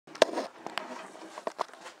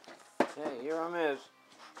Okay, here I is.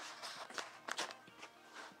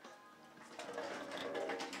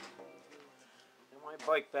 Get my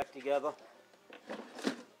bike back together.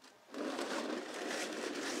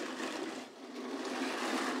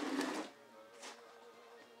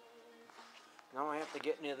 Now I have to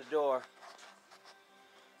get near the door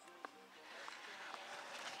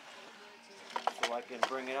so I can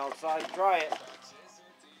bring it outside and try it.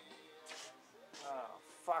 Oh,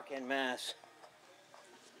 fucking mess.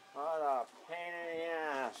 What a pain in the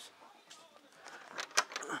ass.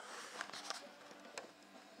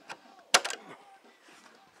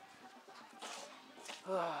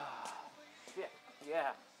 Shit,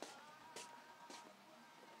 yeah.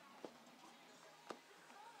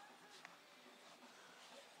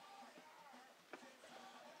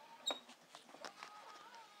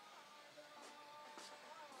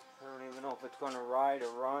 I don't even know if it's going to ride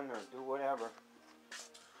or run or do whatever.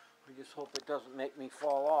 I just hope it doesn't make me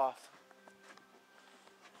fall off.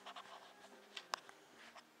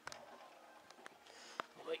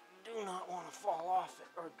 I do not want to fall off it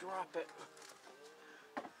or drop it.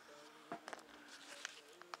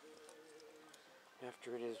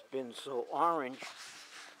 After it has been so orange.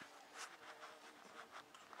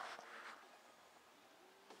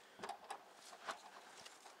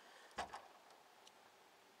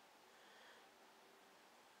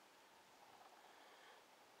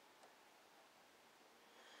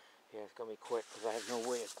 Yeah, it's going to be quick because I have no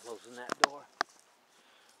way of closing that door.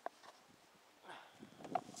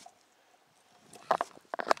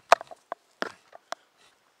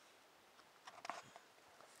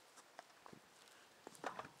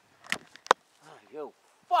 Oh, you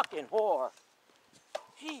fucking whore.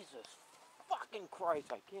 Jesus fucking Christ,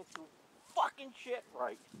 I can't do fucking shit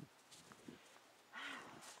right.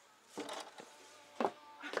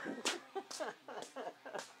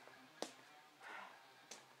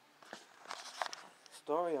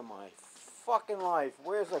 Story of my fucking life.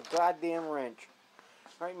 Where's a goddamn wrench?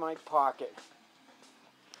 Right in my pocket.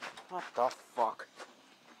 What the fuck?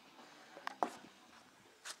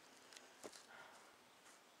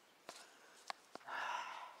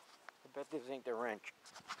 I bet this ain't the wrench.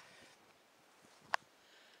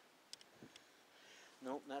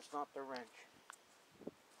 Nope, that's not the wrench.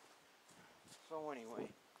 So anyway.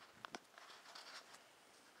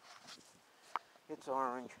 It's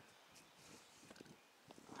orange.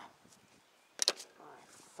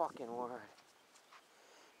 My fucking word.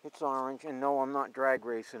 It's orange, and no, I'm not drag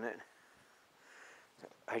racing it.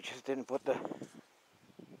 I just didn't put the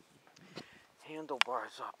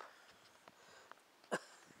handlebars up.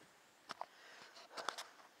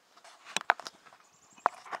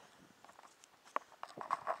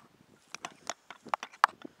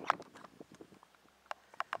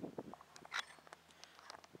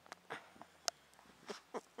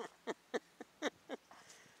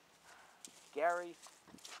 Gary,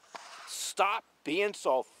 stop being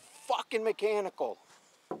so fucking mechanical.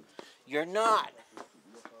 You're not.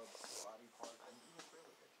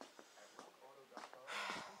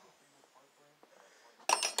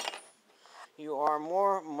 You are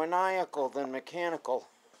more maniacal than mechanical.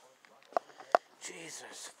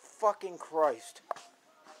 Jesus fucking Christ.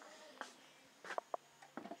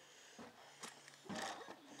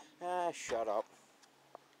 Ah, shut up.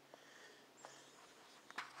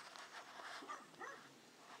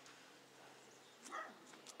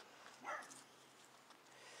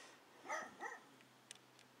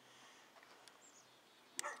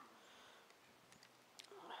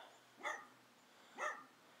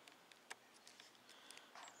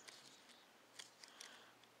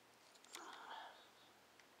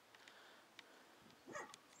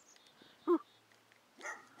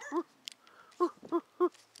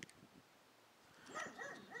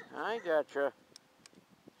 I gotcha.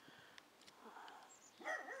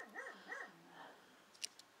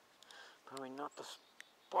 Probably not the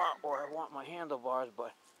spot where I want my handlebars,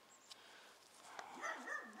 but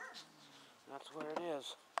that's where it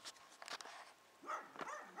is.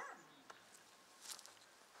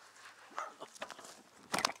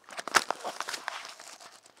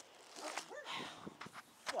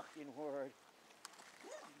 Fucking word.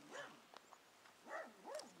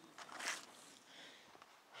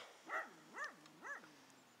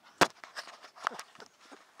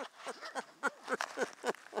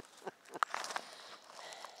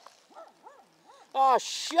 Oh,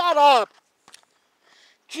 shut up!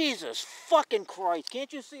 Jesus fucking Christ.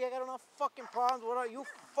 Can't you see I got enough fucking problems without you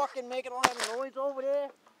fucking making a lot of noise over there?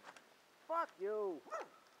 Fuck you.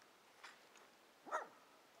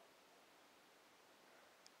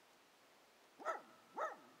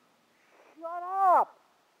 Shut up!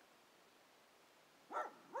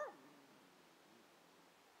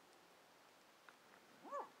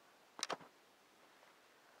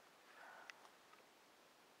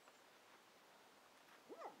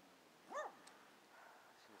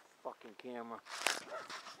 fucking camera.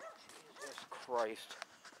 Jesus Christ.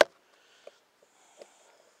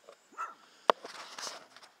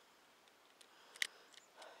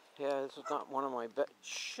 Yeah, this is not one of my best.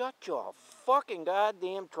 Shut your fucking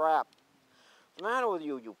goddamn trap. What's the matter with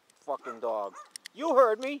you, you fucking dog? You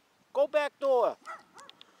heard me. Go back door.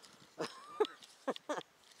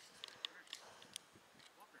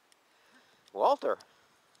 Walter?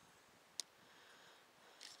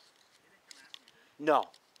 No.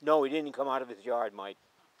 No, he didn't come out of his yard, Mike.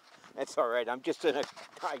 That's all right. I'm just in a...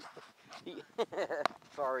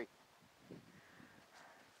 Sorry.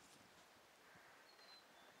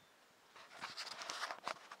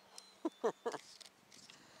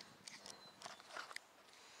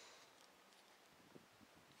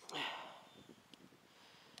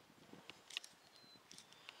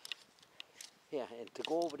 Yeah, and to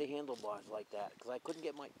go over the handlebars like that, because I couldn't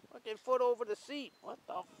get my fucking foot over the seat. What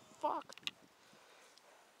the fuck?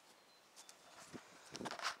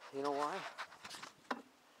 You know why? I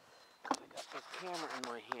got this camera in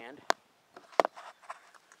my hand.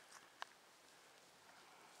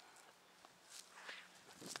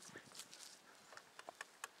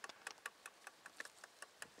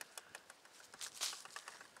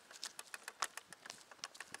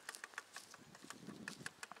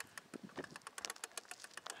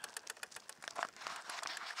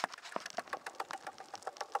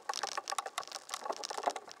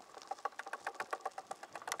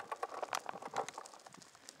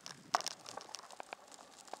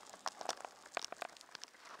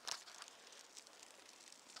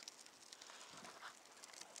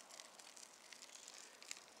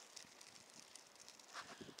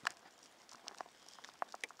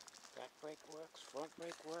 Back brake works, front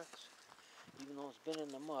brake works, even though it's been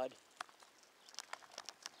in the mud.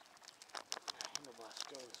 Handlebar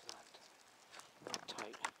still is not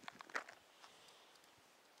tight.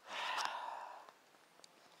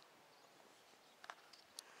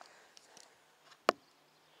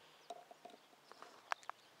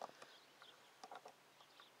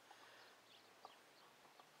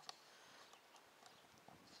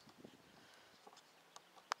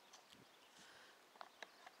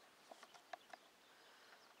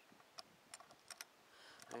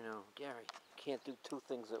 I know, Gary, you can't do two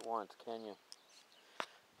things at once, can you?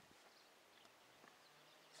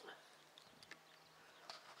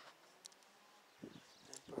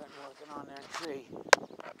 Brett working on that tree.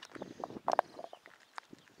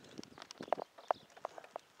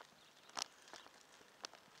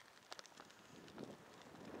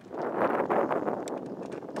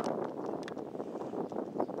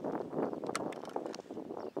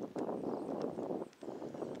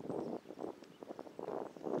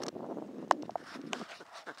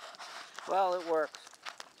 Well, it works.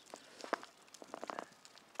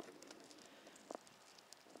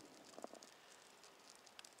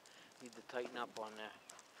 Need to tighten up on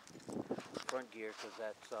the front gear because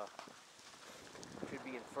that's should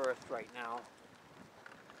be in first right now,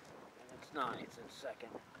 and it's not. It's in second.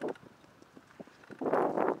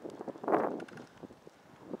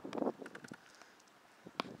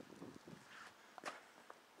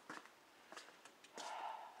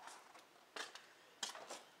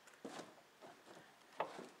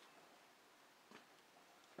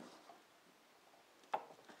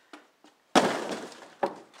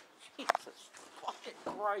 Jesus fucking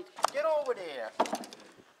Christ! Get over there!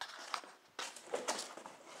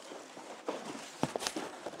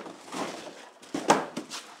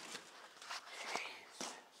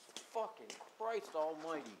 Fucking Christ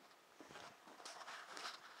almighty.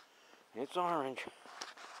 It's orange.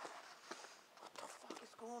 What the fuck is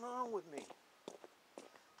going on with me?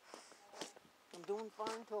 I'm doing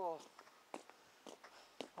fine till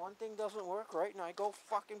one thing doesn't work right and I go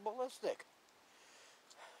fucking ballistic.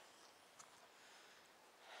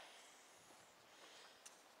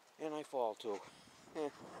 And I fall too. Eh,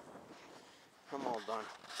 I'm all done.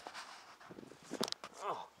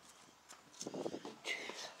 Oh.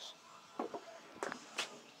 Jesus.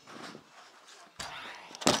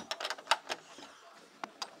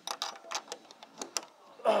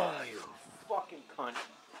 Oh, you fucking cunt.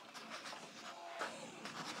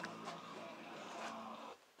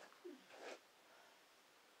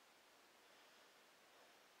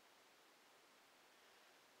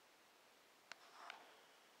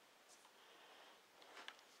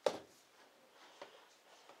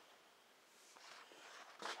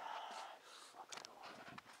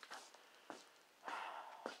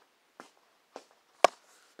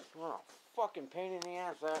 What a fucking pain in the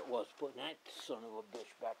ass that was, putting that son of a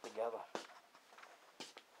bitch back together.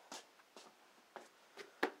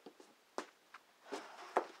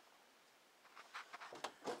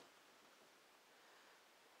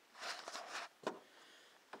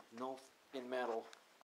 metal.